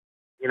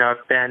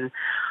I've been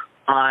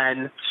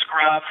on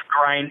Scruff,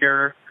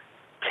 Grindr,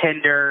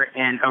 Tinder,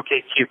 and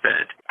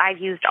OkCupid. I've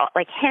used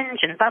like Hinge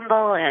and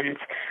Bumble and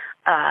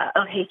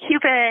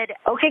OkCupid,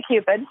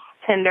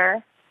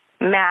 Tinder,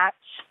 Match,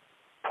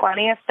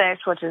 Plenty of Fish,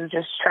 which is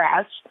just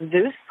trash,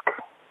 Zeus,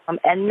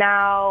 and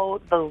now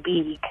The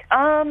League.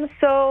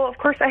 So, of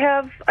course, I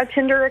have a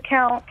Tinder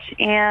account,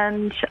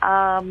 and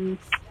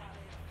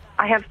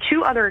I have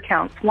two other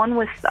accounts. One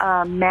with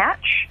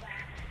Match,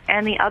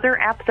 and the other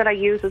app that I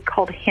use is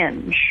called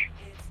Hinge.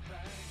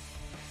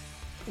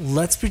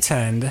 Let's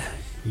pretend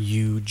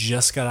you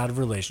just got out of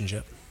a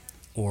relationship,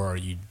 or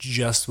you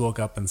just woke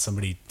up and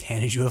somebody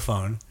handed you a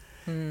phone.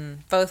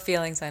 Both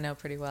feelings I know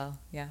pretty well,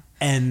 yeah.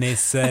 And they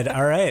said,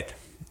 all right,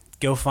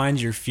 go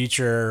find your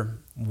future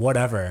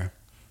whatever.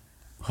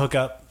 Hook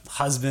up,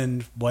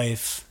 husband,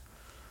 wife,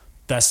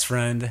 best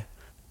friend.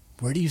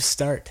 Where do you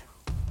start?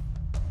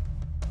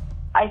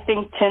 I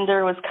think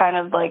Tinder was kind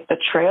of like the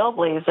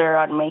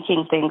trailblazer on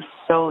making things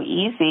so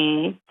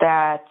easy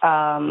that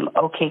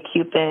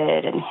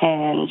OkCupid and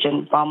Hinge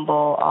and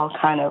Bumble all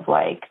kind of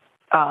like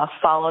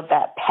followed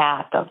that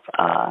path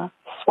of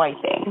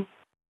swiping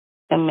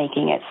and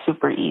making it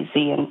super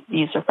easy and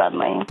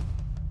user-friendly.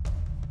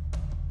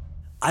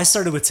 I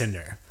started with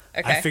Tinder.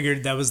 Okay. I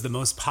figured that was the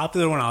most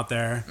popular one out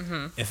there.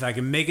 Mm-hmm. If I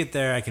can make it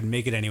there, I can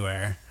make it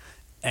anywhere.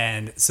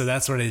 And so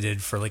that's what I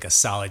did for like a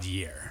solid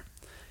year.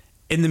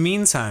 In the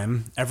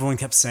meantime, everyone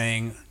kept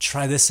saying,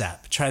 try this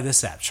app, try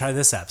this app, try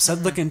this app. So I'd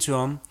look into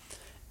them,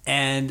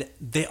 and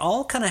they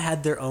all kind of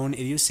had their own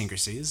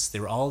idiosyncrasies. They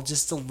were all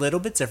just a little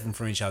bit different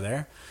from each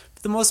other.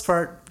 For the most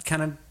part,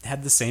 kind of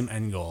had the same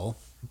end goal.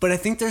 But I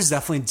think there's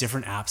definitely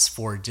different apps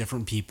for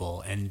different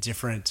people and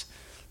different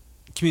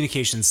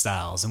communication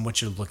styles and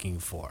what you're looking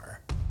for.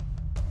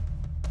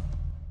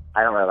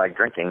 I don't really like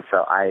drinking,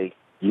 so I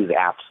use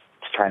apps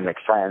to try and make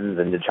friends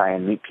and to try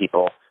and meet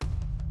people.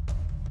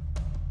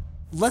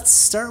 Let's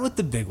start with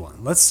the big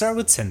one. Let's start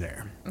with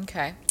Tinder.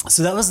 Okay.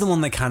 So that was the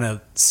one that kind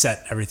of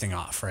set everything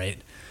off, right?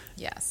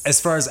 Yes.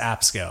 As far as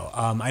apps go,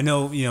 I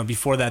know,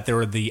 before that there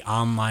were the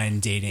online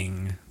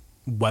dating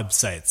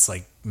websites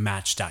like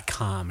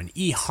Match.com and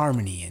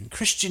eHarmony and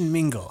Christian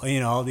Mingle,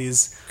 all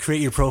these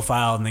create your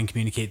profile and then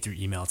communicate through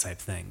email type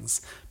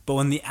things. But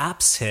when the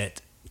apps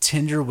hit,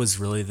 Tinder was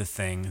really the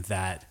thing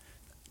that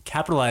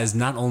capitalized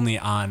not only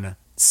on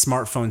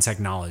smartphone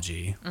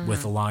technology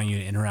with allowing you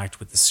to interact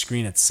with the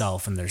screen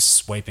itself and their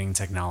swiping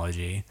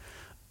technology,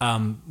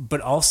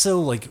 but also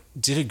like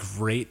did a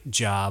great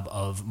job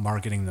of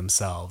marketing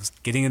themselves,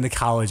 getting into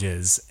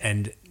colleges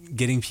and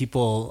getting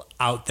people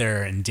out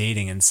there and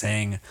dating and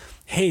saying,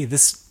 hey,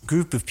 this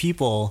group of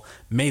people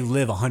may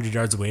live 100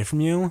 yards away from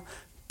you,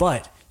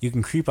 but you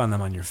can creep on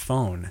them on your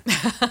phone.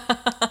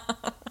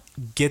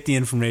 Get the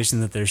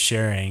information that they're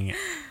sharing.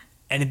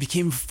 And it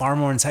became far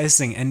more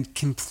enticing and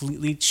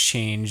completely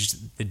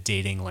changed the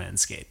dating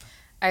landscape.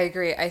 I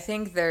agree. I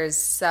think there's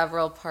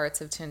several parts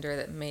of Tinder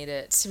that made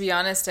it, to be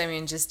honest,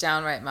 just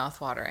downright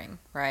mouthwatering,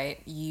 right?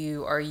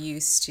 You are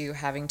used to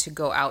having to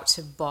go out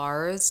to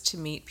bars to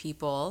meet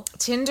people.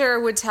 Tinder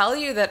would tell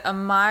you that a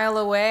mile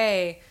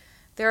away,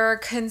 there are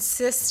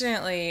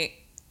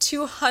consistently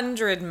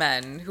 200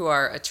 men who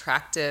are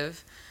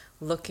attractive,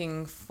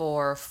 looking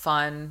for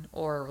fun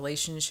or a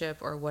relationship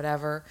or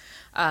whatever,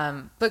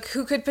 but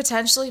who could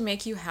potentially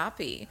make you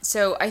happy.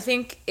 So I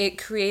think it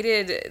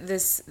created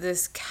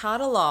this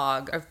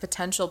catalog of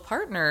potential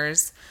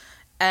partners,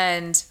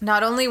 and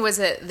not only was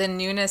it the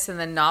newness and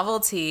the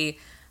novelty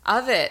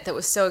of it that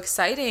was so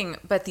exciting,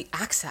 but the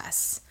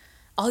access.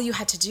 All you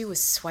had to do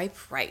was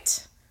swipe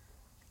right.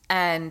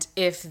 And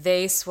if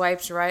they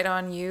swiped right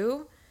on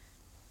you,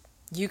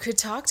 you could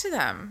talk to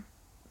them.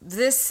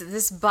 This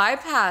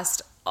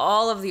bypassed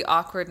all of the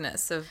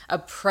awkwardness of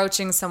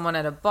approaching someone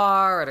at a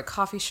bar or at a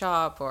coffee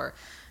shop or,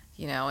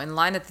 in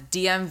line at the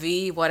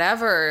DMV,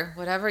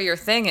 whatever your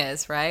thing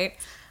is, right?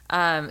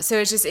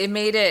 So it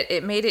made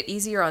it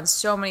easier on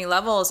so many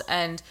levels,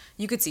 and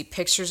you could see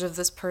pictures of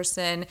this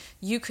person.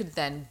 You could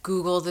then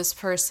Google this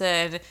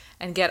person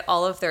and get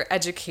all of their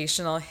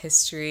educational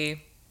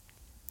history,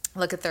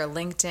 look at their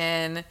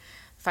LinkedIn,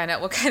 find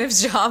out what kind of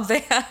job they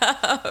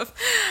have.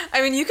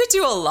 You could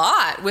do a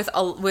lot with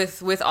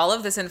all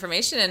of this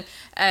information.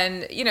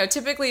 And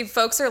typically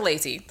folks are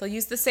lazy. They'll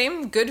use the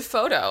same good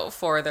photo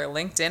for their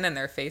LinkedIn and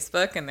their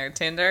Facebook and their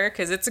Tinder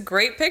because it's a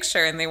great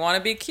picture and they want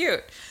to be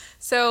cute.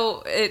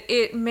 So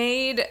it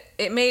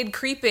made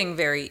creeping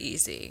very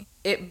easy.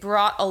 It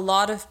brought a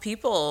lot of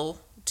people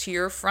to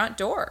your front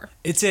door.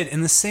 It did,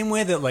 in the same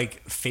way that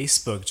like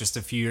Facebook just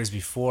a few years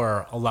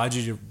before allowed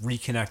you to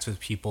reconnect with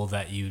people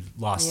that you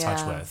lost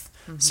touch with.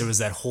 Mm-hmm. So it was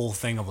that whole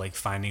thing of like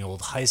finding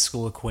old high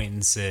school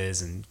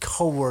acquaintances and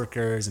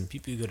coworkers and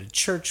people you go to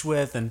church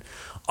with and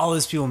all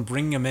those people and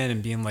bringing them in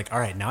and being like, all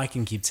right, now I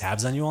can keep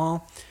tabs on you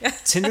all.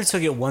 Tinder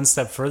took it one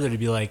step further to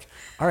be like,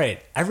 all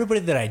right,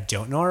 everybody that I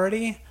don't know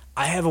already,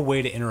 I have a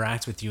way to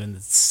interact with you in the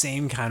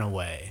same kind of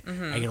way.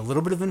 Mm-hmm. I get a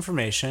little bit of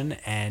information,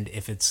 and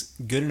if it's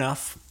good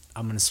enough,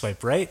 I'm going to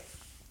swipe right.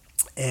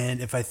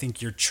 And if I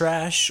think you're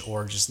trash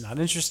or just not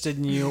interested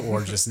in you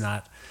or just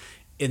not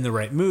in the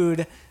right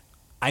mood,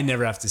 I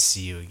never have to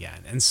see you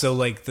again. And so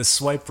like the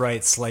swipe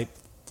right, swipe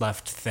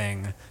left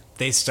thing,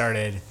 they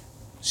started,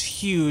 it's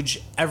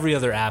huge. Every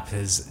other app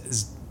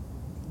has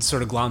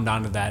sort of glommed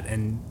onto that,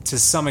 and to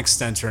some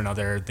extent or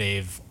another,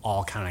 they've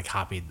all kind of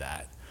copied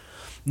that.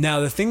 Now,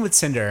 the thing with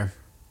Tinder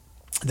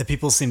that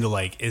people seem to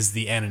like is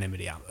the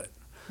anonymity of it.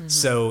 Mm-hmm.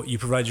 So you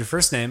provide your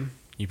first name,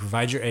 you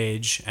provide your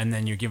age, and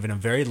then you're given a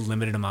very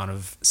limited amount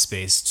of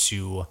space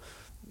to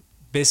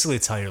basically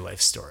tell your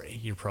life story,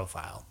 your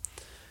profile.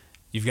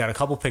 You've got a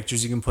couple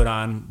pictures you can put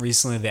on.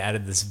 Recently, they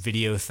added this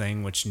video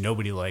thing, which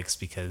nobody likes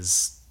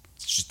because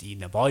it's just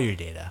eating up all your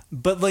data.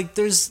 But like,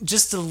 there's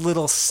just a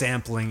little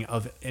sampling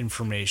of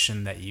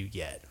information that you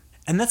get.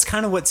 And that's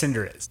kind of what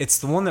Tinder is. It's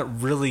the one that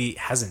really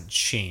hasn't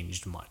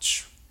changed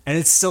much. And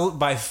it's still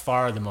by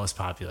far the most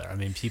popular. I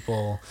mean,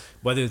 people,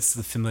 whether it's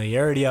the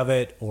familiarity of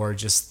it or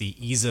just the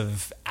ease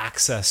of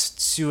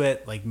access to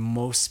it, like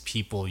most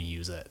people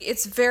use it.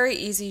 It's very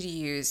easy to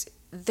use.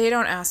 They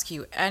don't ask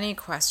you any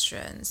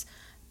questions.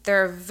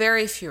 There are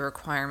very few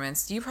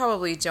requirements. You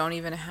probably don't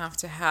even have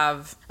to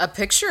have a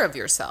picture of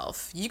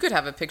yourself. You could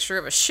have a picture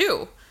of a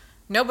shoe.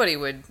 Nobody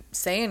would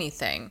say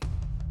anything.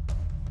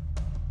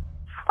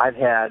 I've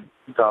had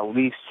the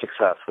least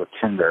success with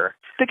Tinder.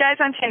 The guys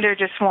on Tinder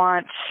just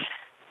want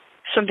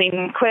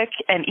something quick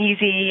and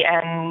easy,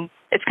 and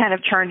it's kind of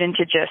turned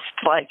into just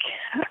like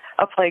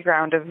a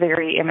playground of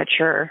very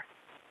immature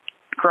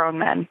grown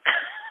men.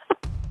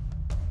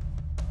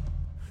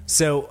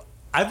 So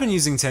I've been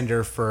using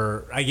Tinder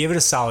I gave it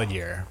a solid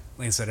year.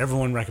 Like I said,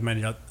 everyone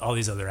recommended all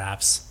these other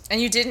apps. And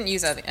you didn't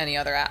use any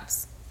other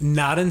apps?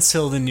 Not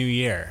until the new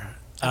year.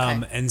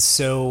 Okay. And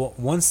so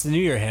once the new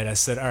year hit, I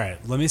said, all right,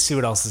 let me see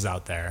what else is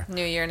out there.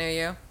 New year, new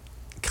you?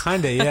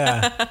 Kinda,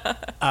 yeah.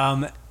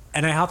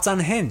 And I hopped on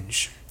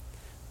Hinge,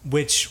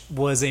 which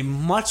was a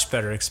much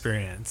better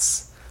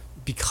experience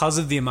because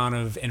of the amount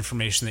of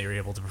information that you're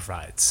able to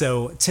provide.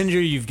 So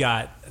Tinder, you've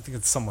got, I think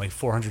it's something like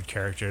 400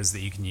 characters that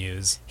you can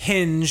use.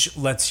 Hinge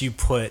lets you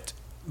put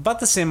about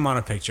the same amount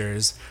of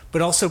pictures,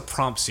 but also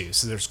prompts you.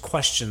 So there's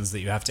questions that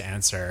you have to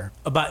answer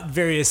about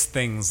various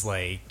things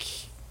like,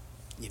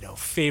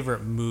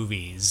 favorite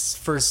movies,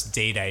 first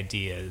date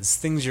ideas,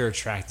 things you're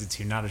attracted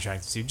to, not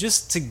attracted to,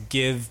 just to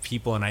give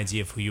people an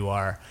idea of who you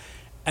are.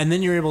 And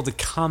then you're able to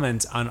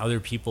comment on other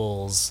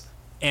people's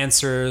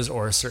answers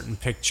or a certain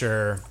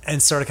picture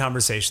and start a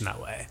conversation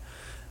that way.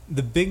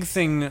 The big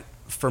thing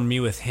for me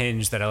with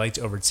Hinge that I liked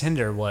over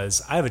Tinder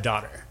was I have a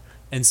daughter.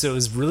 And so it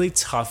was really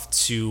tough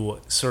to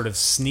sort of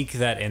sneak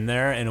that in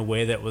there in a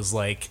way that was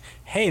like,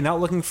 hey, not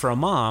looking for a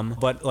mom,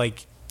 but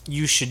like,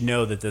 you should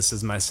know that this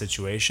is my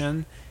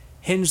situation.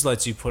 Hinge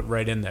lets you put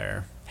right in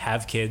there,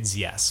 have kids,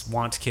 yes.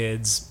 Want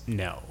kids,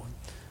 no.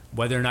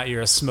 Whether or not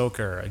you're a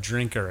smoker, a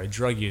drinker, a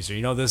drug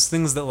user, those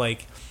things that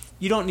like,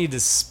 you don't need to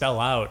spell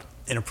out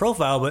in a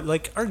profile, but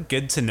like are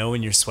good to know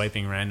when you're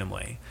swiping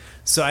randomly.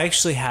 So I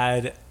actually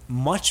had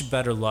much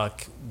better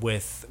luck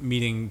with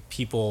meeting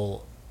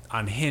people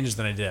on Hinge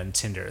than I did on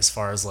Tinder as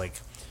far as like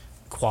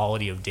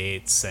quality of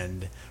dates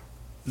and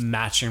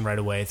matching right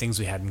away, things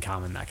we had in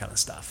common, that kind of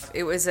stuff.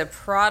 It was a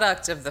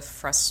product of the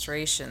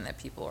frustration that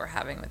people were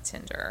having with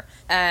Tinder.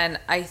 And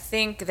I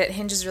think that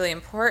Hinge is really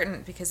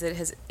important because it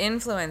has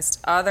influenced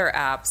other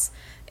apps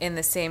in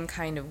the same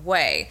kind of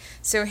way.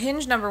 So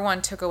Hinge, number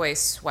one, took away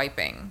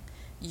swiping.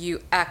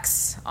 You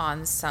X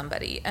on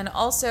somebody. And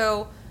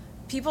also,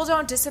 people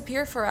don't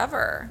disappear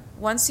forever.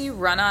 Once you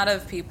run out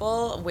of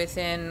people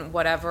within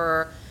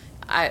whatever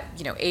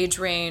age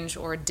range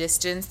or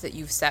distance that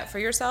you've set for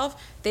yourself,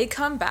 they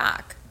come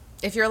back.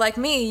 If you're like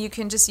me, you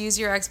can just use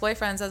your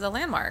ex-boyfriends as a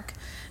landmark.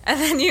 And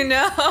then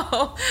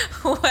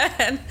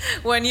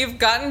when you've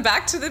gotten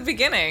back to the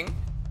beginning.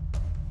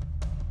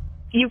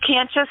 You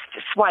can't just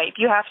swipe.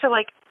 You have to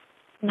like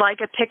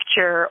a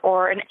picture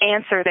or an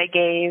answer they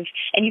gave,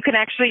 and you can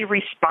actually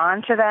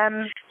respond to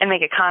them and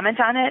make a comment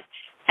on it.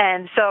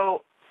 And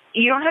so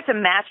you don't have to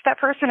match that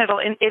person.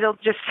 It'll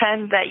just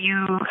send that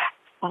you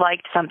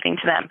liked something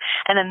to them,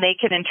 and then they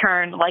can in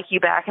turn like you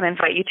back and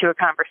invite you to a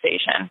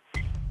conversation.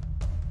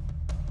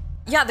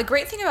 Yeah, the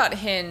great thing about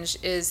Hinge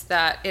is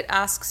that it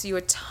asks you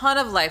a ton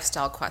of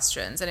lifestyle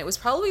questions, and it was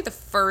probably the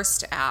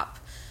first app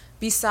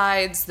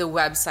besides the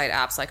website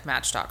apps like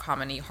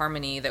Match.com and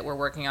eHarmony that were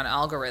working on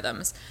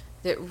algorithms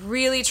that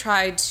really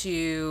tried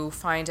to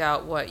find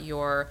out what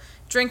your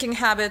drinking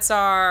habits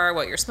are,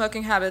 what your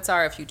smoking habits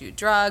are, if you do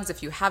drugs,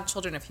 if you have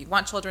children, if you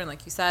want children,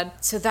 like you said.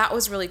 So that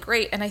was really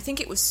great. And I think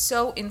it was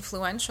so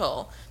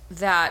influential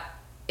that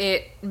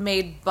it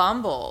made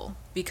Bumble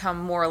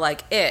become more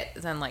like it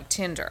than like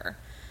Tinder.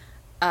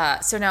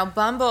 So now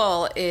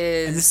Bumble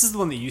is... And this is the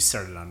one that you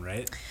started on,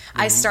 right?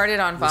 I started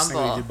on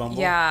Bumble. You did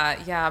Bumble.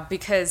 Yeah,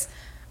 because...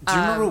 Do you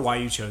remember why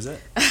you chose it?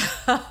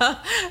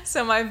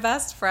 So my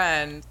best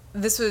friend,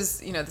 this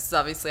is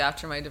obviously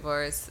after my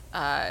divorce,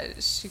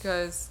 she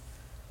goes,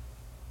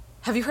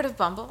 have you heard of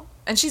Bumble?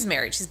 And she's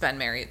married. She's been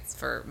married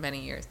for many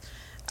years.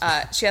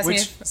 She asked me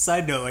Which, if,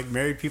 side note, like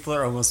married people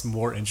are almost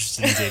more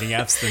interested in dating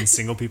apps than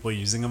single people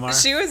using them are.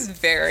 she was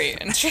very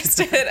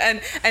interested,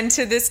 and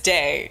to this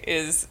day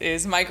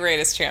is my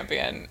greatest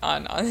champion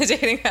on the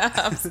dating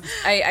apps.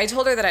 I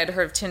told her that I'd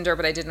heard of Tinder,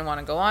 but I didn't want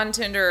to go on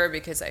Tinder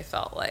because I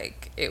felt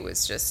like it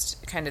was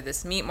just kind of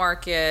this meat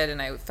market,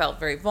 and I felt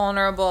very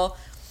vulnerable.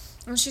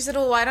 And she said,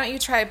 well, why don't you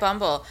try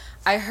Bumble?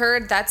 I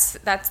heard that's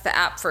the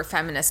app for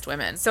feminist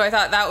women. So I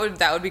thought that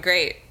would be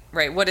great.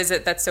 Right. What is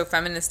it that's so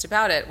feminist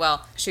about it?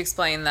 Well, she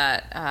explained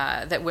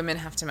that women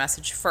have to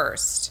message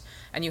first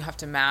and you have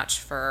to match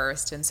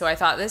first. And so I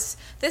thought this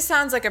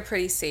sounds like a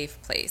pretty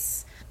safe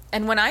place.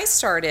 And when I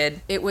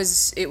started, it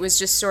was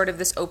just sort of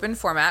this open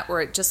format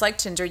where, just like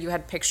Tinder, you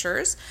had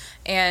pictures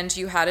and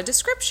you had a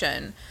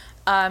description.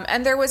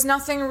 And there was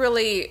nothing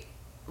really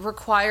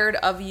required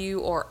of you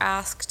or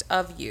asked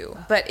of you.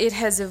 But it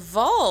has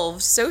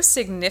evolved so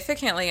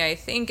significantly, I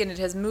think, and it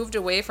has moved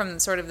away from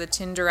sort of the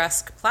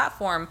Tinder-esque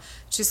platform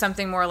to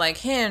something more like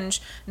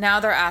Hinge. Now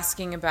they're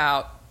asking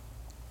about,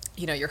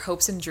 your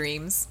hopes and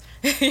dreams,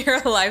 your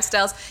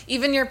lifestyles,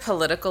 even your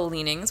political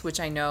leanings, which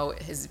I know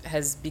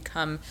has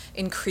become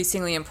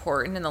increasingly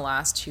important in the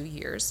last 2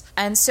 years.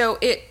 And so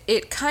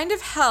it kind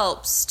of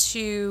helps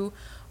to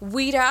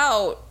weed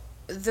out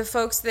the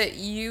folks that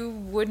you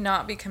would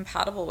not be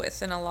compatible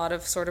with in a lot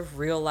of sort of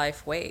real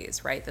life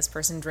ways, right? This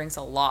person drinks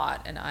a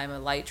lot and I'm a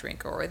light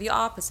drinker, or the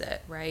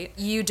opposite, right?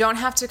 You don't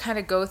have to kind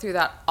of go through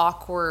that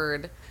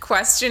awkward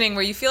questioning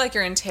where you feel like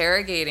you're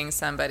interrogating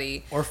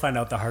somebody. Or find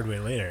out the hard way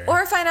later.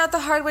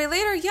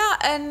 Yeah.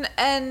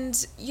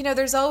 And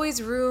there's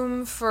always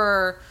room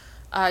for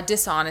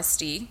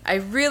dishonesty. I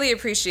really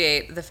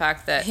appreciate the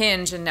fact that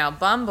Hinge and now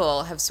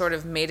Bumble have sort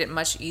of made it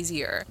much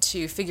easier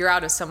to figure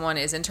out if someone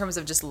is, in terms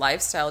of just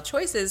lifestyle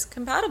choices,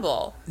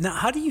 compatible. Now,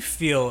 how do you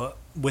feel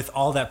with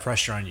all that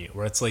pressure on you,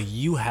 where it's like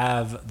you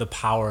have the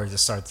power to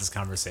start this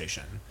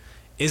conversation?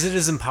 Is it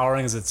as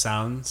empowering as it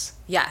sounds?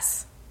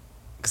 Yes.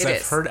 Because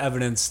I've heard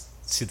evidence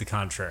to the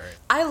contrary.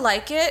 I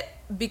like it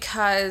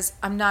because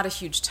I'm not a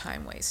huge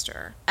time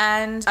waster.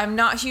 And I'm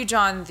not huge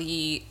on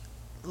the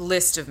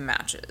list of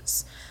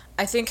matches.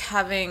 I think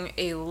having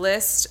a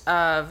list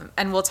of,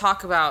 and we'll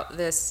talk about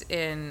this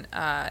in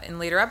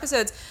later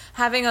episodes,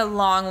 having a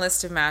long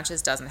list of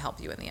matches doesn't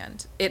help you in the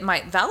end. It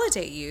might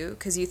validate you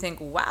because you think,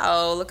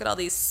 wow, look at all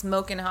these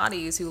smoking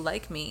hotties who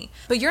like me.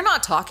 But you're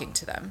not talking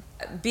to them.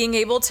 Being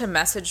able to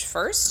message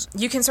first,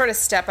 you can sort of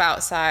step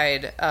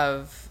outside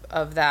of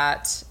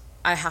that.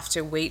 I have to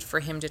wait for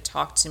him to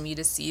talk to me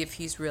to see if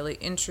he's really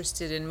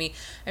interested in me.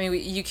 I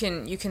mean, you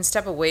can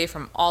step away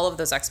from all of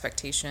those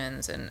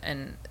expectations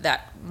and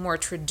that more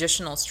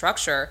traditional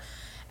structure,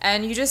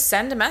 and you just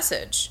send a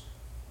message,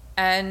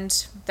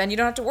 and then you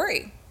don't have to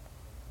worry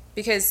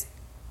because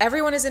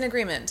everyone is in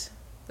agreement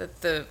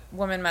that the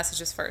woman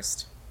messages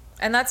first,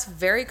 and that's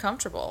very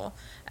comfortable.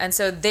 And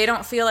so they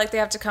don't feel like they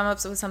have to come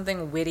up with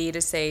something witty to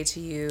say to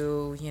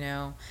you,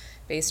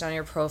 based on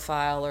your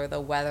profile or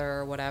the weather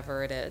or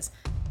whatever it is.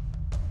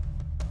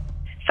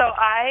 So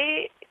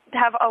I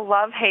have a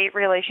love-hate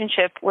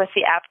relationship with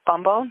the app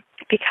Bumble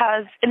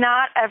because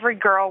not every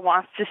girl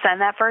wants to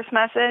send that first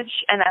message,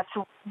 and that's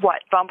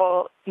what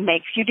Bumble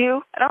makes you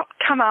do. I don't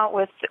come out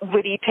with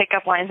witty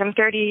pickup lines. I'm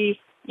 30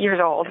 years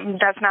old.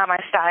 That's not my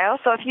style.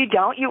 So if you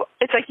don't,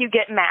 it's like you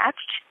get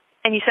matched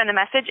and you send a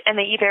message and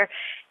they either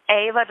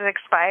A, let it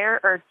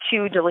expire, or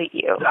 2, delete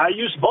you. I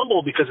use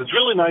Bumble because it's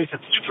really nice.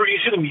 It's super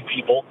easy to meet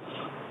people.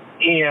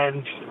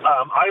 And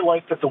I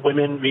like that the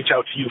women reach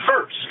out to you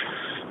first.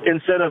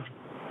 Instead of,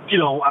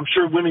 I'm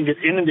sure women get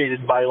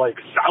inundated by like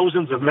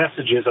thousands of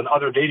messages on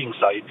other dating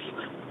sites.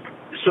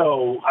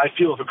 So I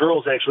feel if a girl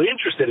is actually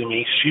interested in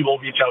me, she will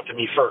reach out to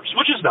me first,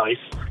 which is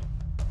nice.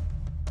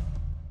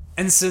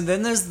 And so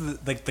then there's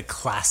the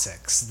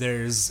classics.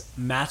 There's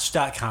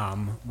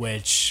Match.com,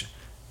 which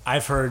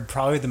I've heard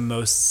probably the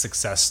most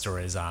success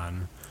stories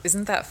on.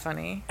 Isn't that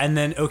funny? And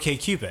then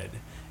OkCupid.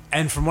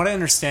 And from what I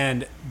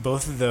understand,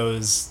 both of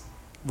those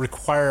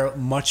require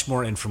much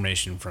more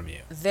information from you.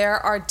 There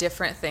are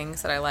different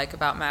things that I like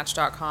about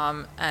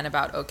Match.com and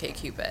about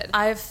OkCupid.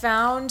 I've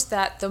found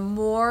that the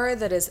more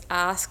that is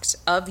asked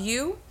of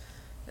you,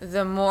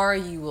 the more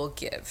you will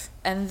give.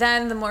 And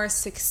then the more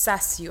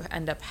success you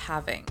end up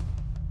having.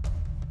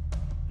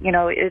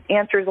 It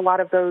answers a lot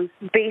of those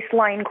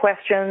baseline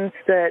questions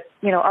that,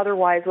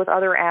 otherwise with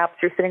other apps,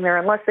 you're sitting there,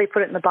 unless they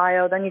put it in the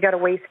bio, then you got to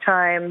waste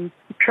time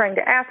trying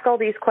to ask all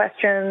these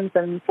questions,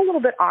 and it's a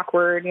little bit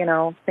awkward,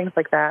 things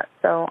like that.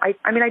 So, I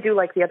do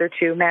like the other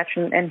two, Match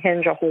and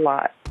Hinge, a whole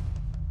lot.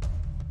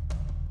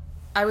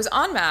 I was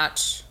on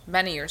Match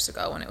many years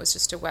ago when it was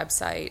just a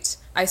website.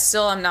 I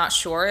still am not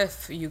sure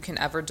if you can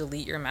ever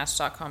delete your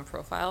Match.com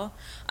profile.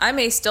 I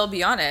may still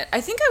be on it. I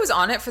think I was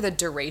on it for the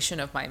duration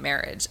of my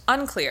marriage.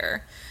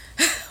 Unclear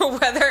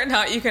whether or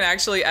not you can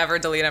actually ever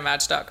delete a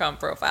Match.com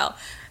profile.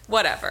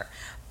 Whatever.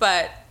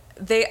 But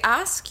they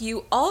ask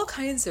you all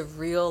kinds of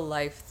real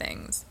life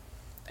things.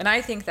 And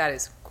I think that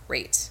is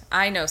great.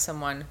 I know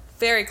someone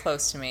very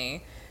close to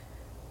me,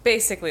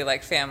 basically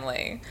like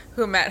family,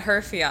 who met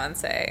her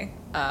fiance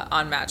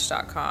on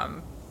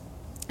Match.com.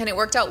 And it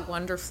worked out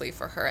wonderfully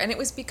for her. And it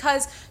was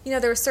because,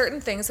 there were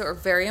certain things that were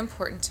very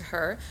important to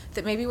her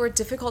that maybe were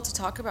difficult to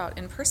talk about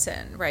in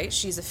person, right?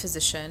 She's a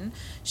physician.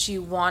 She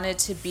wanted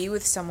to be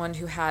with someone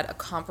who had a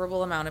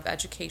comparable amount of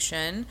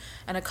education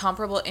and a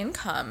comparable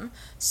income,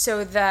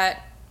 so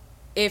that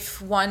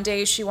if one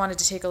day she wanted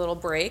to take a little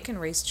break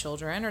and raise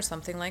children or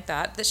something like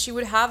that, that she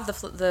would have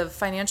the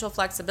financial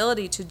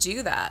flexibility to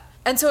do that.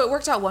 And so it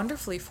worked out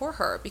wonderfully for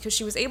her because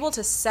she was able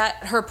to set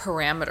her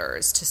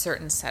parameters to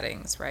certain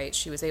settings, right?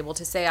 She was able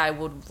to say, I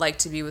would like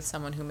to be with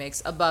someone who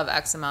makes above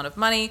X amount of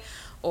money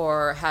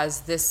or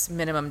has this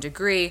minimum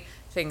degree,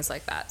 things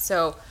like that.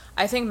 So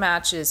I think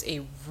Match is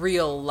a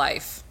real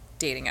life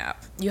dating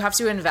app. You have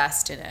to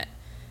invest in it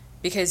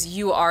because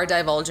you are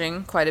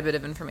divulging quite a bit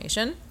of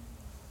information.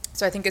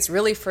 So I think it's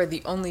really for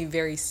the only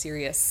very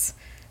serious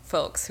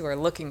folks who are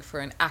looking for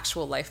an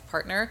actual life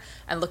partner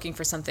and looking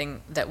for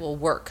something that will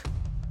work.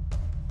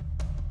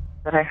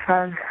 But I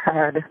have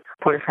had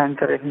boyfriends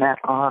that I've met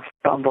off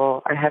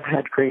Bumble. I have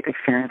had great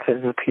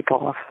experiences with people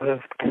off of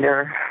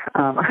Tinder.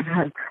 I've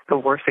had the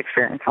worst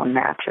experience on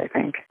Match, I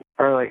think,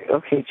 or like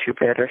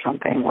OkCupid or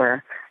something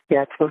where,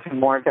 yeah, it's supposed to be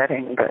more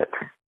vetting, but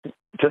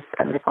just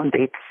ended up on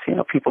dates,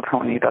 people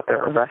telling me about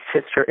their arrest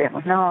history. I'm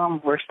like, no,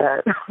 I'm worse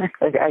at.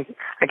 I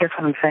guess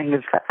what I'm saying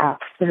is the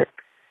apps that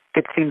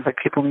it seems like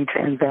people need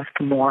to invest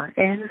more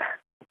in.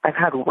 I've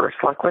had worse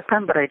luck with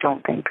them, but I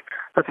don't think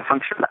that's a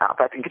function of the app.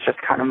 I think it's just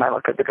kind of my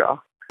luck of the draw.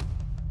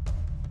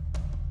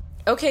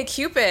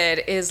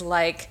 OkCupid is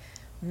like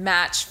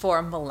Match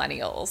for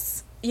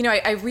millennials.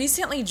 I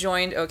recently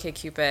joined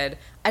OkCupid.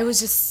 I was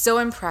just so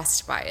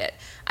impressed by it.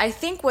 I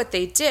think what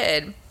they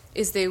did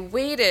is they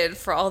waited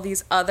for all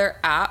these other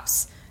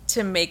apps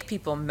to make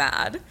people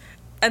mad.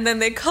 And then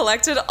they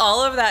collected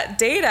all of that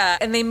data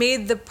and they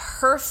made the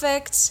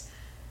perfect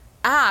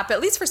app, at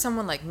least for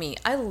someone like me.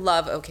 I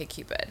love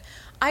OkCupid.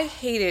 I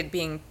hated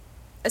being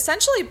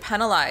essentially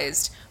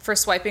penalized for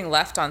swiping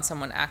left on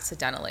someone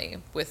accidentally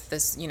with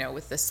this,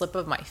 with the slip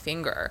of my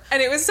finger.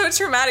 And it was so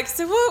traumatic.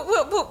 So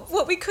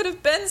what we could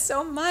have been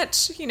so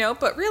much,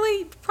 but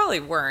really probably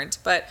weren't,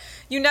 but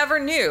you never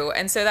knew.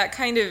 And so that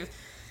kind of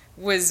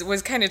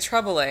was kind of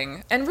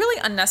troubling and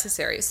really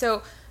unnecessary.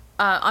 So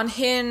on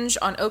Hinge,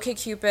 on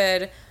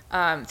OkCupid,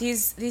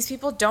 these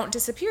people don't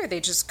disappear. They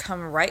just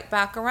come right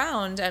back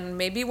around, and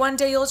maybe one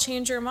day you'll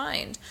change your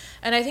mind.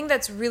 And I think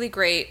that's really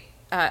great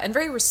and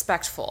very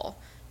respectful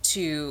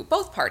to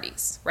both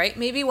parties, right?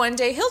 Maybe one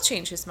day he'll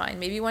change his mind.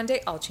 Maybe one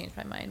day I'll change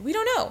my mind. We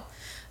don't know.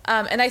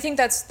 And I think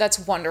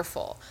that's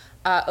wonderful.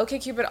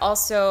 OkCupid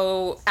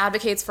also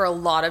advocates for a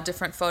lot of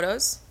different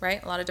photos,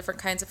 right? A lot of different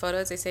kinds of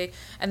photos. They say,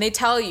 and they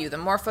tell you the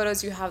more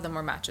photos you have, the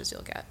more matches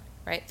you'll get,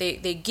 right?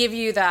 They give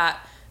you that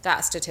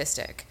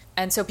statistic.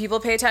 And so people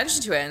pay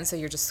attention to it. And so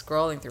you're just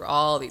scrolling through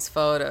all these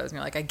photos and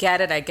you're like, I get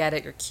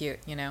it, you're cute,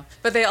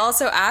 But they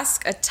also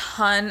ask a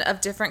ton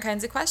of different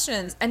kinds of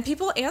questions and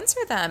people answer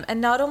them. And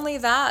not only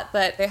that,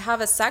 but they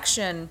have a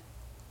section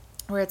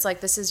where it's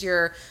like, this is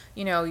your,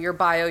 your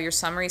bio, your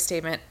summary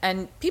statement,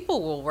 and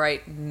people will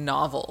write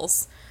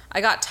novels.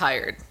 I got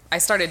tired. I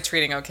started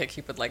treating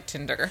OkCupid like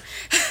Tinder,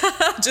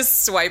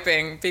 just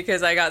swiping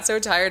because I got so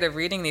tired of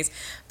reading these.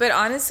 But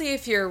honestly,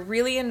 if you're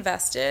really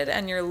invested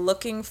and you're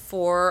looking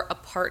for a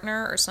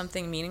partner or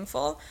something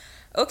meaningful,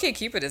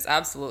 OkCupid is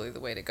absolutely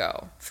the way to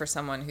go for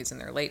someone who's in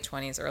their late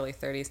 20s, early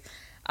 30s.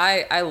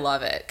 I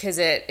love it because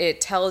it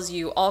tells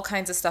you all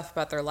kinds of stuff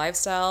about their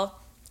lifestyle,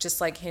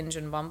 just like Hinge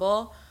and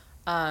Bumble.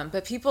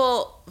 But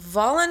people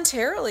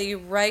voluntarily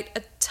write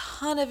a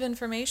ton of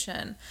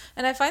information.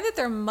 And I find that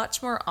they're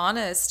much more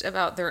honest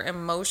about their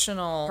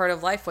emotional part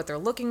of life, what they're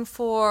looking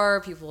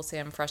for. People will say,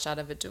 I'm fresh out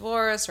of a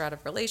divorce or out of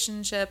a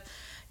relationship.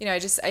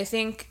 I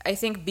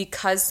think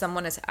because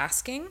someone is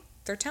asking,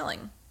 they're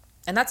telling.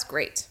 And that's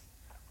great.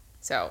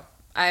 So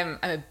I'm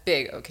a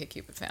big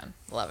OkCupid fan.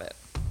 Love it.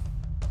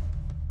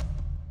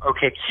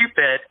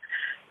 OkCupid,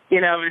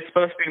 is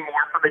supposed to be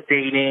more for the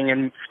dating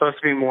and supposed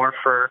to be more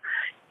for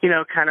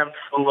kind of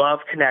love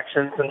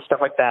connections and stuff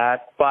like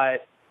that.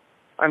 But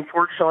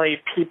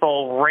unfortunately,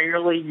 people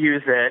rarely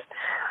use it.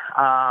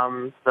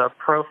 The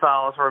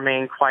profiles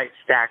remain quite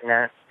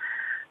stagnant.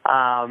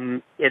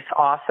 It's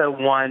also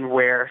one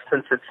where,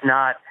 since it's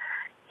not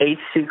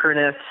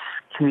asynchronous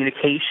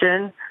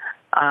communication,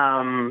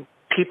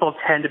 people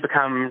tend to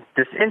become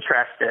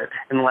disinterested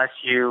unless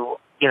you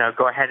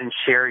go ahead and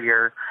share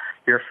your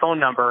phone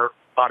number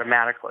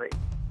automatically.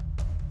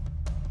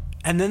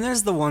 And then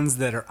there's the ones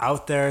that are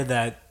out there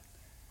that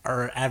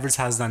are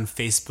advertised on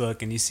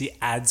Facebook, and you see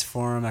ads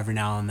for them every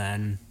now and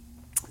then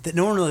that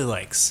no one really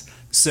likes.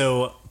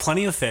 So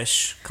Plenty of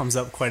Fish comes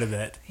up quite a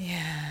bit.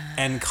 Yeah.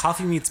 And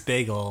Coffee Meets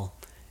Bagel,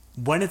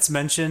 when it's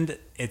mentioned,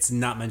 it's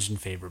not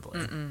mentioned favorably.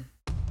 Mm-mm.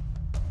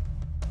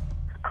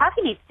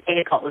 Coffee Meets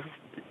Bagel is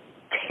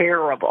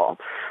terrible.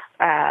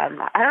 I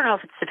don't know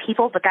if it's the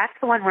people, but that's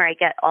the one where I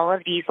get all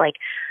of these,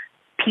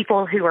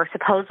 people who are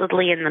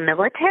supposedly in the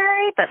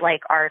military, but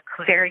are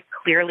very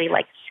clearly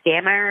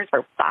scammers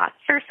or bots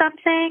or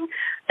something.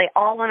 They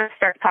all want to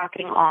start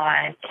talking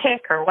on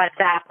Kik or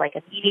WhatsApp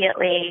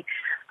immediately.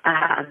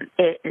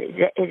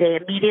 They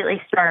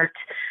immediately start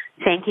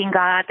thanking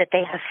God that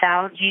they have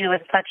found you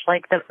as such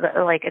like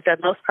the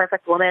most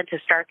perfect woman to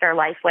start their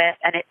life with,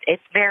 and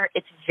it's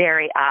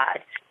very odd.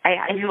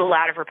 I do a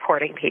lot of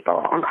reporting people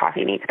on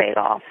Coffee Meets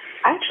Bagel.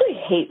 I actually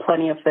hate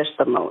Plenty of Fish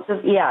the most.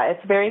 Yeah,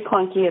 it's very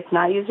clunky. It's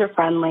not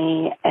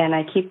user-friendly, and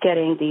I keep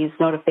getting these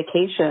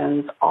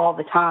notifications all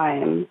the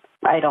time.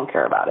 I don't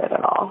care about it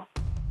at all.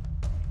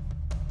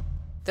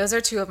 Those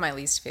are two of my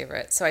least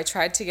favorite. So I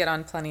tried to get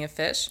on Plenty of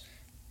Fish,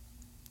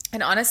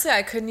 and honestly,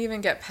 I couldn't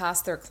even get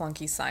past their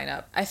clunky sign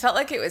up. I felt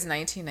like it was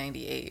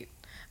 1998.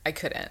 I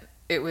couldn't.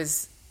 It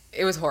was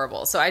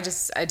horrible. So I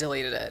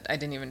deleted it. I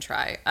didn't even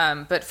try.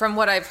 But from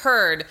what I've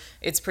heard,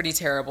 it's pretty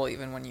terrible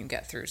even when you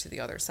get through to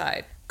the other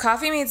side.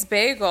 Coffee Meets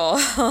Bagel,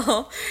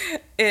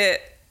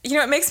 it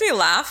makes me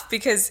laugh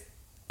because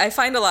I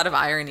find a lot of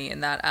irony in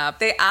that app.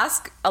 They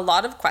ask a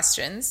lot of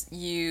questions.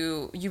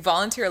 You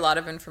volunteer a lot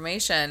of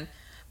information,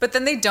 but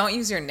then they don't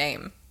use your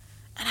name.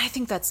 And I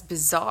think that's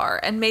bizarre.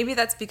 And maybe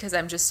that's because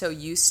I'm just so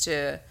used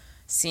to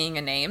seeing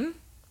a name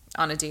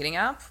on a dating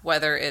app,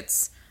 whether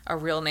it's a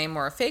real name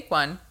or a fake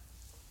one.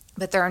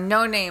 But there are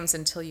no names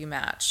until you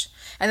match.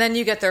 And then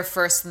you get their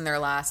first and their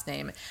last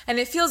name. And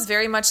it feels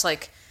very much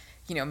like,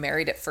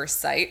 Married at First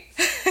Sight,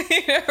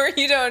 where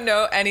you don't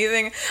know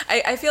anything.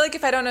 I feel like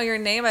if I don't know your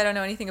name, I don't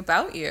know anything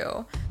about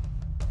you.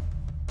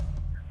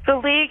 The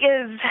league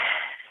is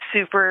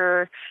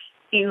super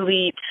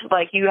elite.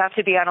 Like, you have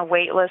to be on a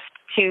wait list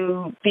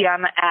to be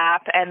on the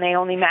app, and they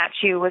only match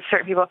you with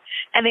certain people.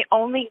 And they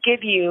only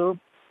give you,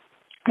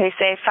 they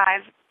say,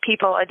 5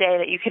 people a day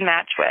that you can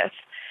match with.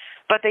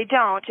 But they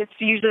don't. It's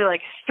usually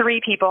like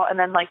 3 people, and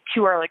then like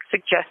 2 are like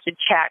suggested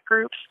chat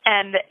groups.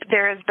 And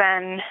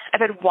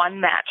I've had 1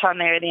 match on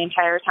there the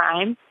entire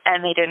time,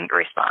 and they didn't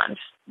respond.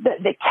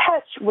 The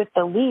catch with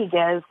the league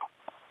is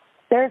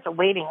there's a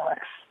waiting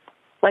list.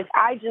 Like,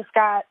 I just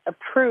got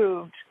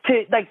approved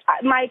to, like,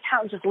 my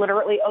account just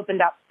literally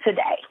opened up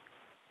today.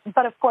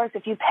 But of course,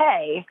 if you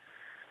pay,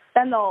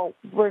 then they'll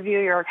review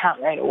your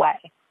account right away.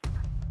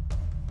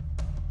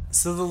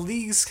 So the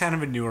league's kind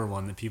of a newer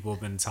one that people have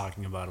been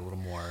talking about a little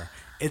more.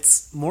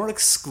 It's more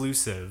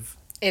exclusive.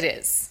 It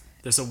is.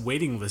 There's a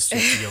waiting list you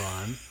have to go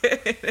on.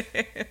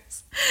 It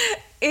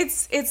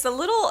is. It's a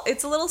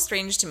little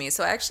strange to me.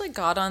 So I actually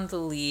got on the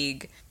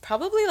league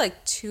probably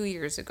like 2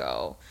 years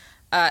ago.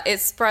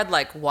 It spread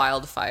like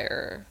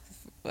wildfire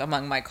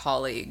among my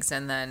colleagues,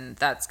 and then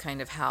that's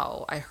kind of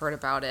how I heard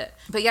about it.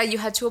 But yeah, you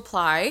had to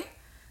apply.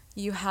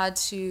 You had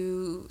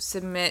to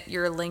submit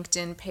your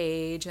LinkedIn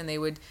page, and they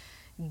would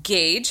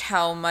gauge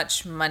how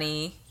much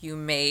money you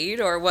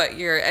made or what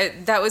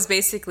that was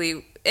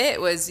basically it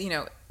was,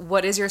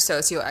 what is your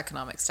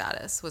socioeconomic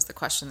status was the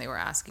question they were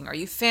asking. Are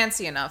you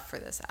fancy enough for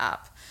this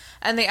app?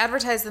 And they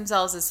advertised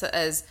themselves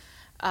as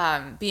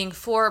being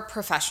for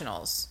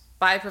professionals,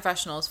 by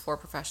professionals, for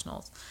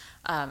professionals.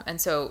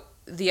 And so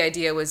the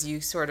idea was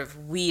you sort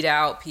of weed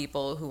out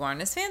people who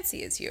aren't as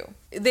fancy as you.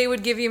 They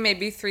would give you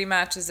maybe 3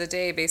 matches a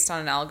day based on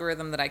an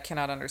algorithm that I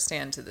cannot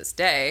understand to this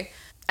day,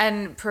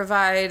 and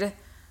provide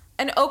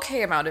an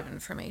okay amount of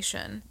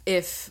information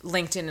if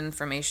LinkedIn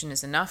information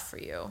is enough for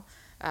you,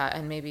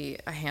 and maybe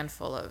a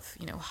handful of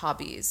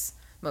hobbies,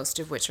 most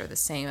of which are the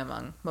same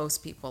among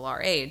most people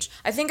our age.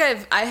 I think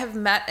I have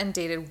met and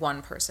dated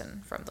 1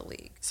 person from the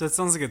league. So it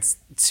sounds like it's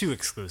too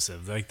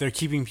exclusive. Like, they're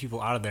keeping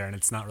people out of there, and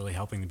it's not really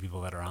helping the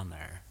people that are on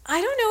there. I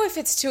don't know if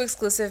it's too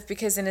exclusive,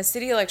 because in a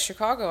city like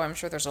Chicago, I'm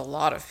sure there's a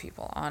lot of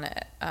people on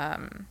it.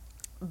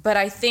 But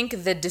I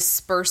think the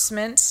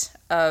disbursement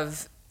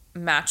of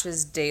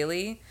matches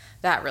daily,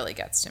 that really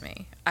gets to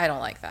me. I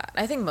don't like that.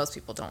 I think most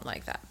people don't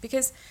like that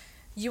because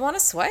you want to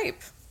swipe.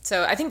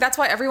 So I think that's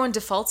why everyone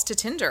defaults to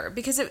Tinder,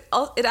 because it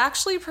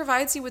actually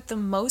provides you with the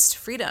most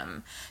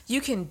freedom.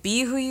 You can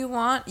be who you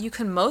want. You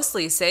can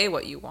mostly say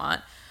what you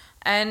want,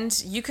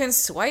 and you can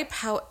swipe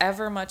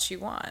however much you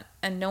want,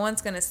 and no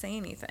one's going to say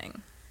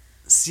anything.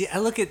 See, I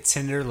look at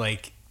Tinder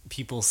like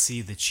people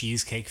see the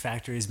Cheesecake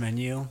Factory's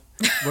menu,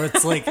 where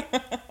it's like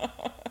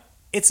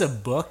it's a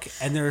book,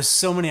 and there are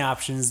so many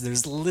options.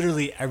 There's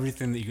literally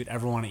everything that you could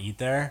ever want to eat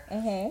there.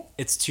 Mm-hmm.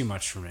 It's too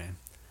much for me.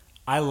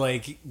 I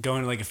like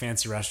going to like a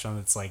fancy restaurant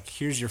that's like,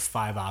 here's your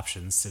 5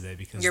 options today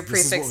because your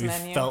this is what we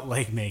menu. felt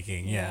like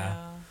making.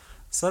 Yeah.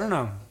 So I don't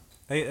know.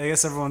 I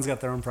guess everyone's got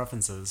their own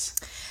preferences.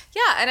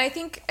 Yeah, and I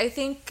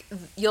think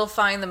you'll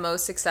find the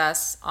most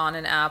success on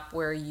an app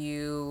where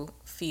you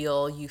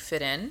feel you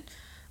fit in,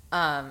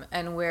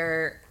 and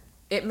where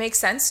it makes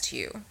sense to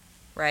you,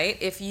 right?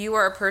 If you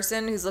are a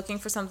person who's looking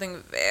for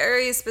something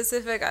very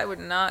specific, I would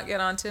not get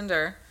on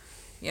Tinder.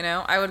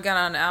 I would get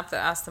on an app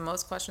that asks the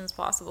most questions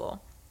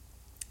possible.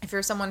 If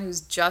you're someone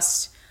who's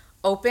just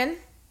open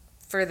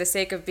for the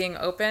sake of being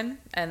open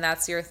and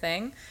that's your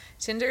thing,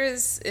 Tinder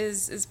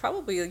is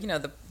probably,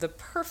 the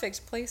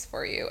perfect place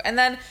for you. And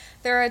then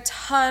there are a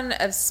ton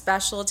of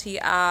specialty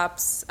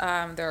apps.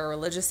 There are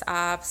religious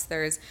apps.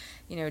 There's,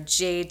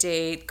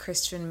 JDate,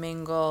 Christian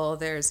Mingle.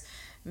 There's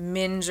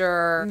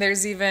Minger.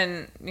 There's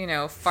even,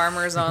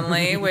 Farmers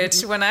Only,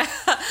 which when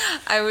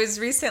I was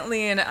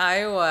recently in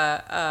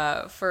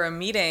Iowa for a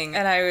meeting,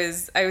 and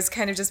I was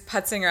kind of just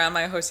putzing around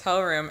my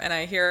hotel room, and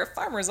I hear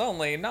Farmers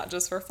Only, not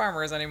just for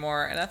farmers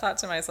anymore. And I thought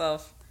to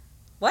myself,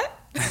 what?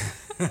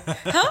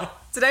 Huh?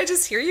 Did I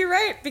just hear you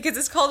right? Because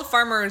it's called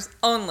Farmers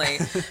Only.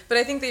 But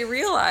I think they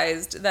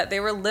realized that they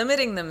were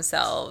limiting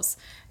themselves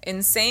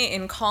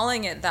in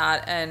calling it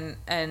that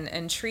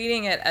and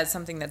treating it as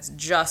something that's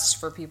just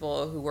for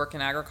people who work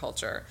in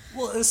agriculture.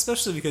 Well,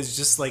 especially because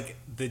just like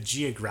the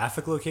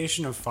geographic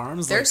location of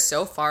farms, they're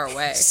so far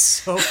away.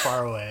 So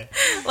far away.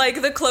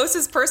 Like the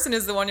closest person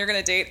is the one you're going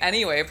to date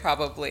anyway,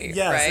 probably.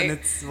 Yes, right? and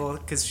it's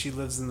because she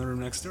lives in the room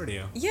next door to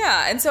you.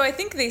 Yeah, and so I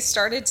think they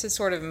started to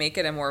sort of make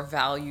it a more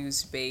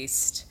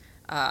values-based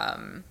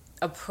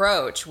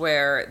approach,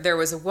 where there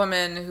was a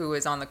woman who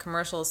was on the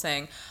commercial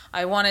saying,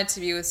 I wanted to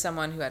be with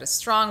someone who had a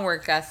strong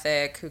work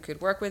ethic, who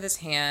could work with his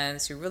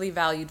hands, who really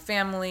valued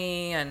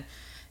family and,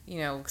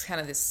 kind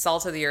of this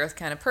salt of the earth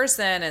kind of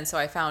person. And so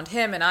I found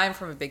him, and I'm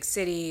from a big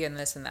city and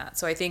this and that.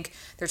 So I think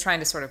they're trying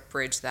to sort of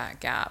bridge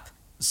that gap.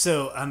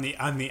 So on the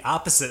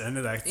opposite end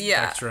of that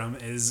spectrum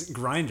is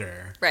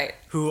Grindr. Right.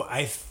 Who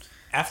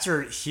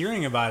after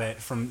hearing about it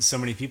from so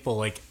many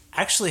people,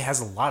 actually has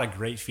a lot of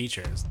great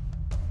features.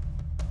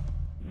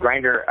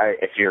 Grindr,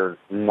 if you're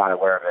not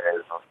aware of it,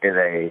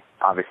 is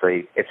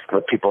obviously it's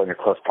with people in your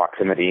close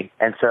proximity,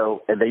 and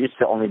so there used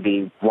to only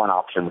be one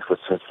option, which was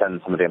to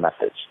send somebody a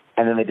message,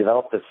 and then they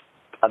developed this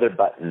other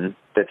button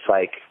that's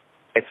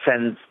it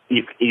sends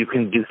you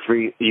can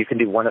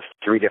do one of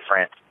three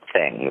different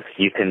things.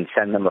 You can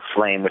send them a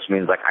flame, which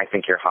means I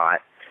think you're hot.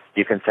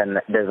 You can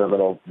there's a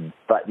little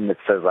button that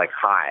says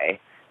hi,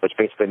 which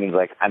basically means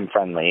I'm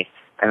friendly,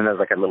 and then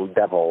there's a little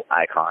devil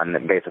icon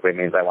that basically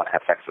means I want to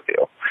have sex with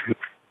you.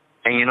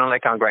 And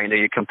on Grindr,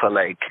 you can put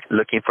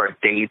looking for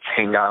dates,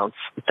 hangouts.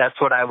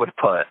 That's what I would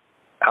put.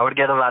 I would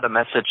get a lot of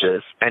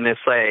messages, and it's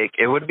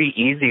it would be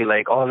easy.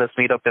 Oh, let's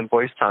meet up in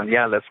Boys Town.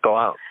 Yeah, let's go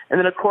out. And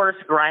then of course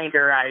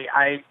Grindr,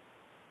 I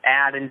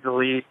add and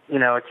delete,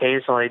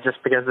 occasionally,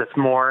 just because it's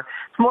more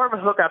of a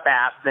hookup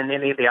app than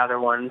any of the other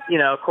ones.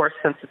 Of course,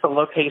 since it's a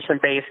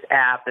location-based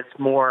app, it's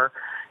more,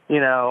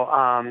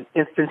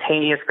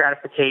 instantaneous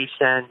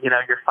gratification.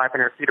 You're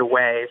 500 feet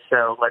away,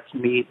 so let's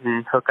meet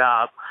and hook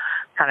up,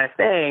 kind of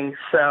thing.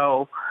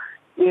 So,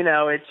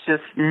 it's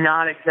just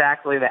not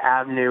exactly the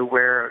avenue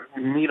where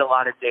you meet a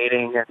lot of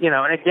dating.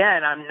 And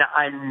again,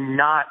 I'm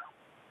not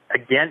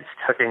against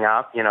hooking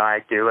up. I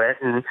do it,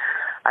 and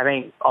I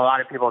think a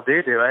lot of people do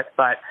it,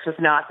 but it's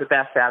just not the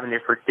best avenue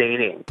for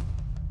dating.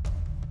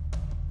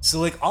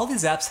 So, all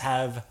these apps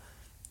have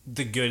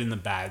the good and the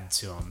bad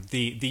to them.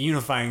 The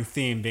unifying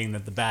theme being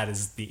that the bad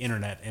is the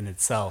internet in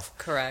itself.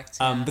 Correct.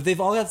 But they've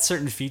all got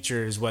certain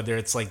features, whether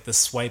it's the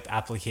swipe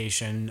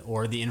application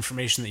or the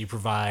information that you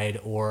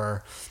provide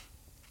or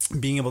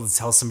being able to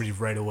tell somebody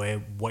right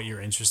away what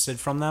you're interested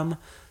from them,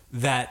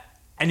 that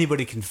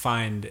anybody can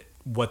find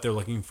what they're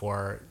looking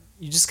for.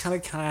 You just kind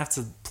of have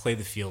to play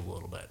the field a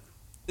little bit.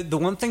 The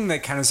one thing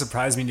that kind of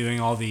surprised me doing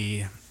all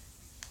the,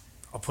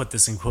 I'll put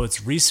this in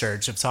quotes,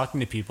 research of talking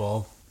to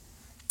people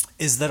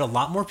is that a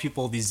lot more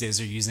people these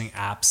days are using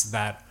apps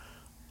that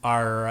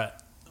are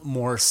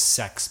more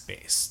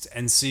sex-based.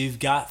 And so you've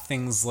got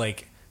things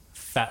like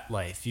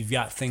FetLife, you've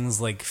got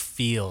things like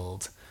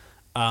Field,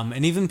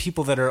 and even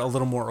people that are a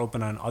little more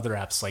open on other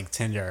apps like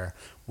Tinder,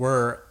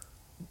 where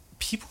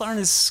people aren't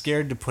as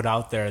scared to put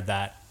out there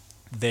that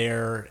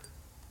they're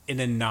in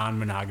a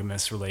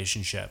non-monogamous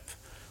relationship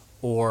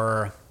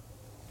or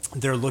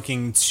they're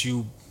looking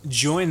to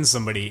join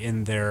somebody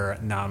in their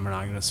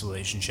non-monogamous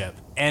relationship,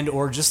 and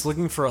or just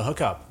looking for a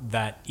hookup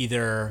that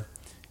either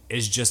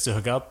is just a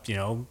hookup,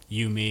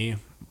 you, me,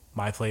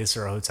 my place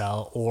or a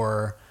hotel,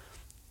 or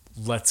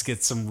let's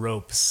get some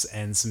ropes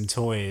and some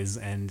toys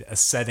and a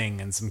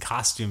setting and some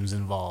costumes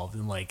involved,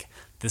 and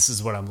this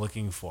is what I'm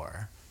looking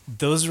for.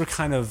 Those were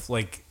kind of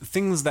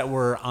things that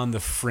were on the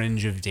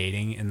fringe of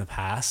dating in the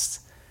past,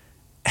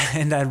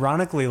 and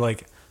ironically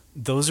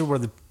those are where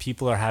the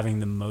people are having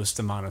the most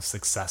amount of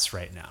success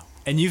right now.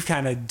 And you've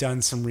kind of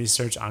done some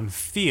research on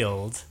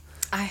Field.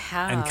 I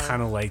have. And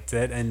kind of liked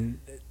it. And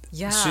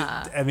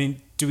yeah.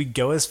 Do we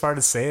go as far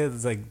to say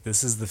it's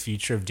this is the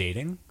future of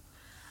dating?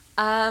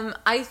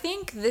 I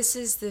think this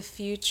is the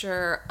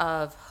future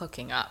of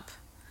hooking up.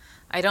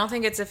 I don't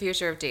think it's the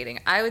future of dating.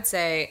 I would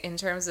say in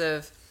terms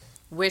of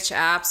which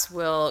apps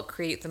will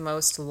create the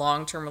most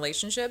long-term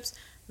relationships,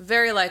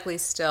 very likely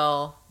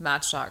still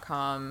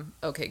Match.com,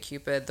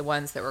 OkCupid, the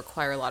ones that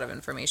require a lot of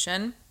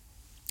information.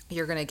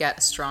 You're going to get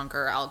a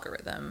stronger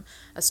algorithm,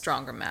 a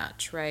stronger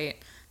match, right?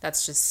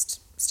 That's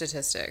just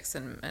statistics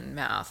and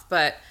math.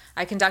 But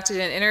I conducted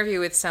an interview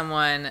with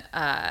someone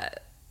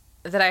that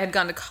I had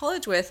gone to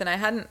college with, and I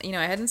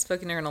hadn't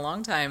spoken to her in a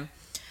long time.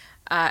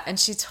 And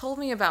she told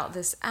me about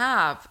this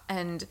app,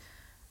 and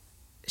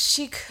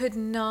she could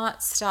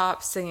not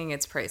stop singing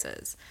its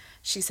praises.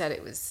 She said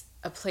it was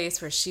a place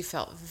where she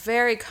felt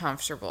very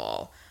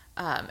comfortable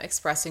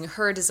expressing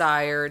her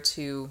desire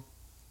to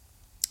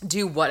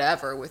do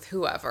whatever with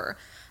whoever.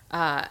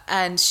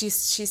 And she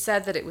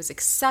said that it was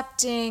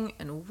accepting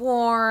and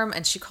warm,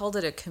 and she called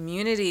it a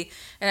community.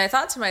 And I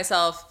thought to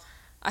myself,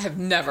 I have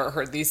never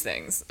heard these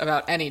things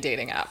about any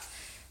dating app.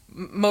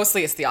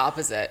 Mostly it's the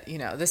opposite. You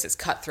know, this is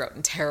cutthroat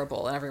and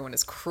terrible, and everyone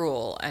is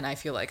cruel, and I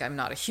feel like I'm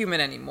not a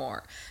human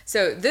anymore.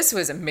 So this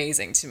was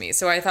amazing to me.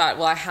 So I thought,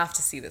 well, I have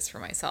to see this for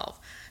myself.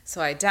 So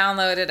I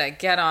downloaded, I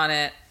get on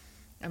it,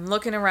 I'm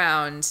looking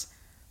around,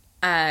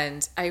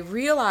 and I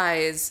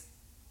realize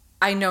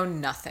I know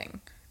nothing.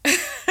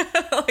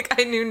 Like,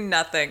 I knew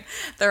nothing.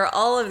 There are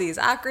all of these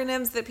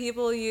acronyms that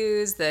people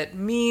use that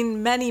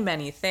mean many,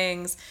 many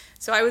things.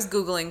 So I was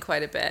Googling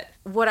quite a bit.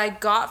 What I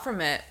got from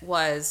it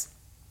was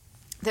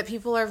that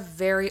people are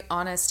very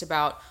honest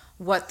about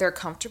what they're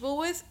comfortable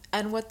with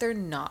and what they're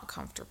not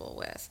comfortable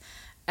with.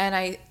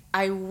 And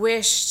I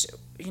wished,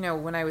 you know,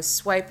 when I was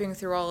swiping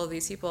through all of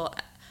these people,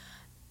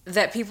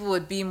 that people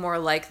would be more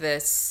like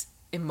this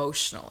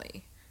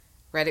emotionally,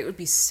 right? It would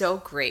be so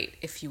great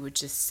if you would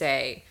just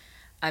say,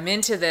 I'm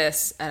into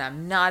this and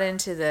I'm not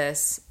into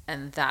this,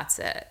 and that's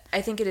it.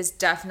 I think it is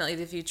definitely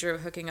the future of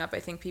hooking up. I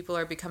think people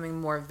are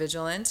becoming more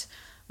vigilant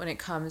when it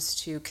comes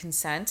to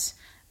consent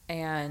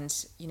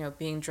and, you know,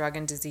 being drug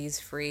and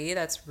disease free.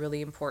 That's really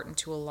important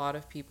to a lot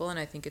of people, and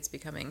I think it's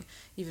becoming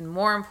even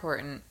more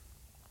important,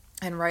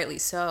 and rightly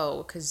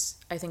so, because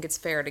I think it's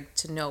fair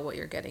to know what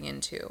you're getting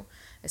into,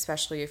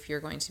 especially if you're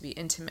going to be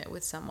intimate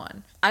with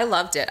someone. I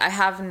loved it. I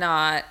have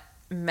not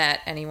met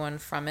anyone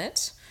from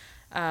it.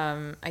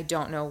 I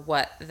don't know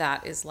what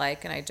that is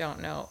like, and I don't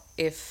know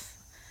if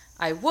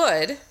I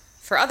would,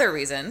 for other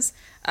reasons,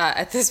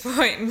 at this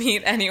point,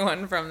 meet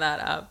anyone from that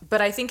app.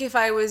 But I think if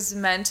I was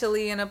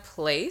mentally in a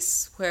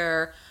place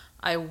where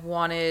I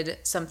wanted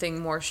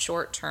something more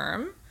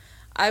short-term,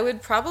 I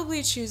would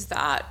probably choose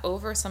that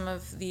over some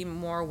of the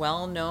more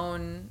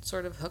well-known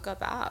sort of hookup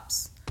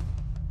apps.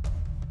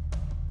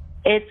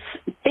 It's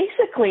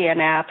basically an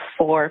app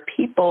for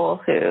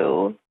people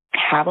who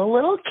have a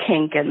little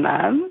kink in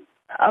them.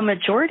 A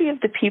majority of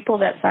the people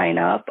that sign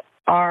up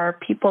are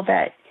people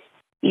that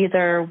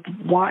either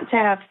want to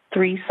have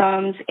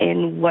threesomes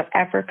in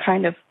whatever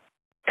kind of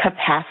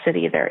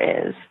capacity there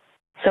is.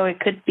 So it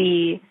could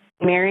be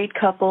married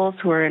couples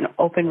who are in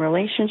open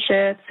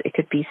relationships. It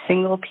could be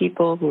single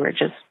people who are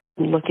just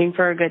looking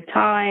for a good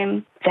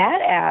time. That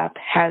app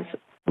has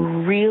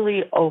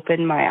really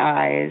opened my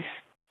eyes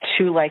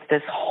to like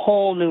this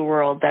whole new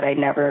world that I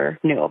never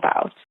knew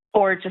about,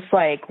 or just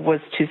like was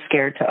too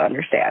scared to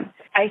understand.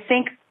 I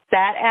think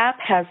that app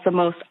has the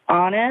most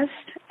honest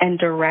and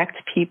direct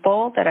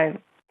people that I've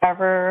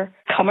ever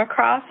come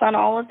across on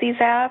all of these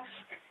apps.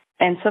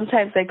 And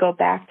sometimes I go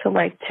back to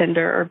like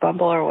Tinder or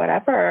Bumble or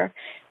whatever,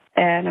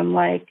 and I'm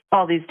like,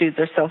 all these dudes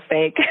are so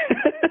fake.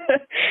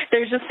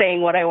 They're just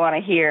saying what I want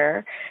to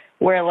hear.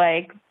 Where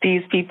like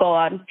these people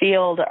on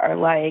Field are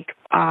like,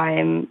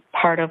 I'm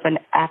part of an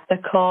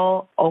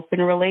ethical,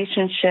 open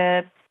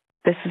relationship.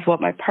 This is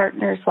what my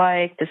partner's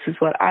like. This is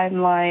what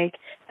I'm like.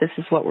 This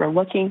is what we're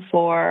looking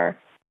for.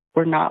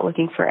 We're not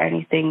looking for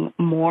anything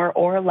more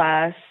or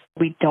less.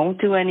 We don't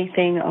do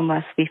anything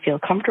unless we feel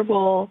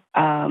comfortable,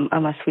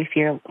 unless we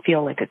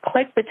feel like a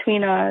click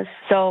between us.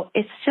 So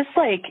it's just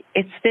like,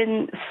 it's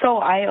been so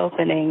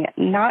eye-opening,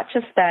 not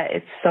just that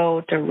it's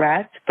so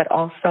direct, but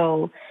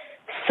also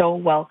so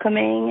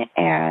welcoming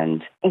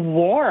and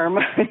warm.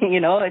 You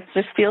know, it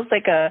just feels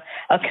like a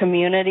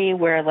community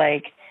where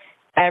like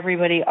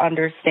everybody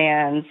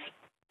understands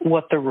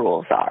what the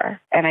rules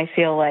are. And I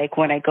feel like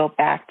when I go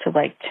back to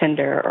like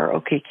Tinder or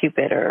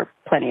OkCupid or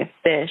Plenty of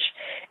Fish,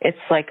 it's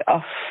like a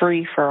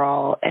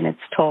free-for-all and it's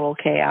total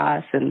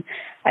chaos. And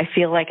I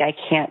feel like I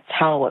can't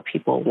tell what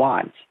people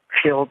want.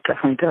 Field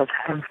definitely does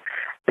have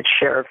its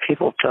share of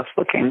people just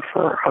looking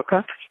for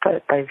hookups,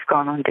 but I've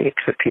gone on dates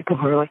with people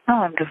who are like, no,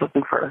 I'm just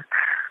looking for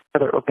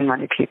other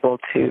open-minded people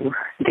to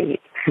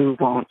date who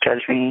won't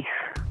judge me.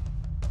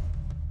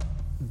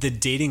 The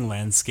dating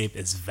landscape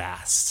is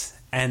vast.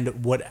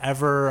 And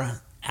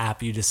whatever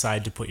app you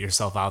decide to put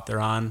yourself out there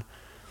on,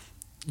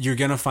 you're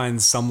going to find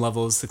some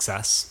level of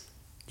success.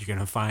 You're going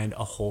to find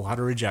a whole lot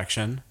of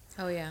rejection.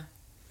 Oh, yeah.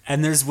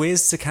 And there's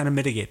ways to kind of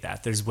mitigate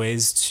that. There's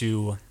ways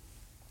to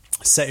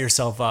set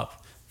yourself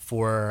up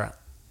for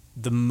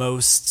the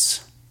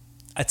most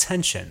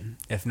attention,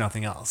 if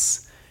nothing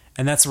else.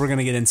 And that's what we're going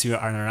to get into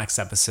on our next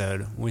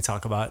episode when we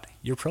talk about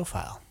your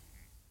profile.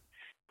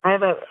 I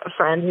have a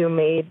friend who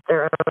made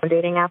their own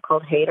dating app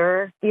called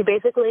Hater. You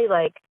basically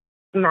like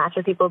match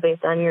with people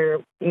based on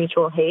your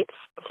mutual hates.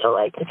 So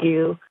like if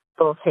you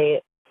both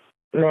hate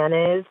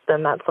mayonnaise,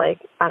 then that's like,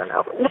 I don't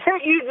know.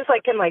 You just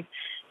like can like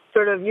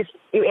sort of you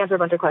answer a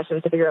bunch of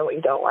questions to figure out what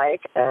you don't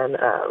like, and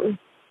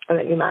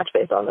then you match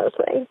based on those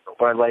things.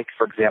 What I like,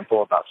 for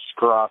example, about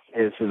Scruff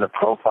is in the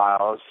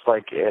profiles,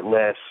 like it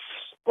lists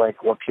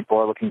like what people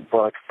are looking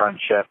for, like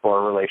friendship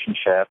or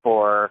relationship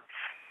or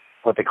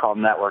what they call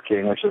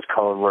networking, which is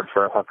code word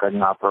for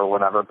hooking up or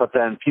whatever. But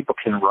then people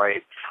can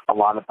write a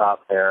lot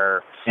about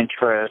their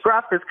interests.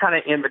 Scruff is kind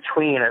of in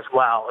between as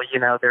well. You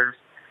know, there's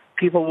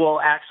people will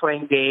actually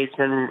engage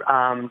in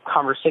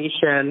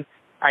conversation.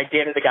 I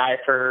dated a guy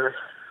for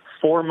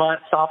 4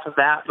 months off of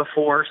that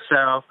before,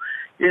 so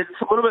it's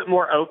a little bit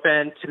more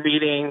open to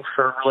meeting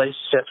for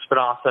relationships, but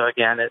also,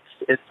 again,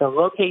 it's a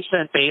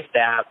location-based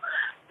app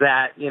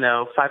that,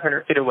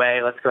 500 feet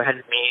away, let's go ahead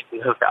and meet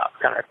and hook up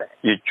kind of thing.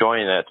 You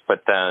join it,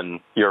 but then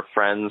your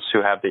friends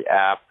who have the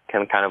app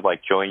can kind of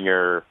like join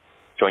your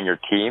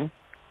team,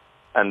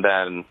 and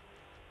then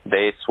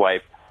they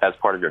swipe as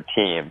part of your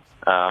team,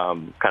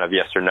 kind of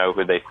yes or no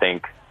who they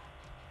think,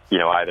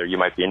 either you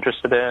might be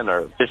interested in,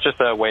 or it's just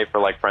a way for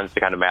like friends to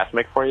kind of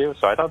matchmake for you.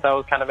 So I thought that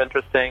was kind of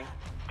interesting.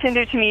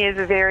 Tinder to me is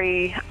a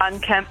very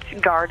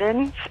unkempt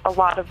garden, a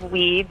lot of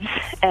weeds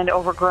and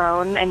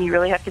overgrown, and you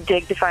really have to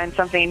dig to find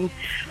something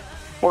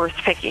worth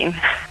picking.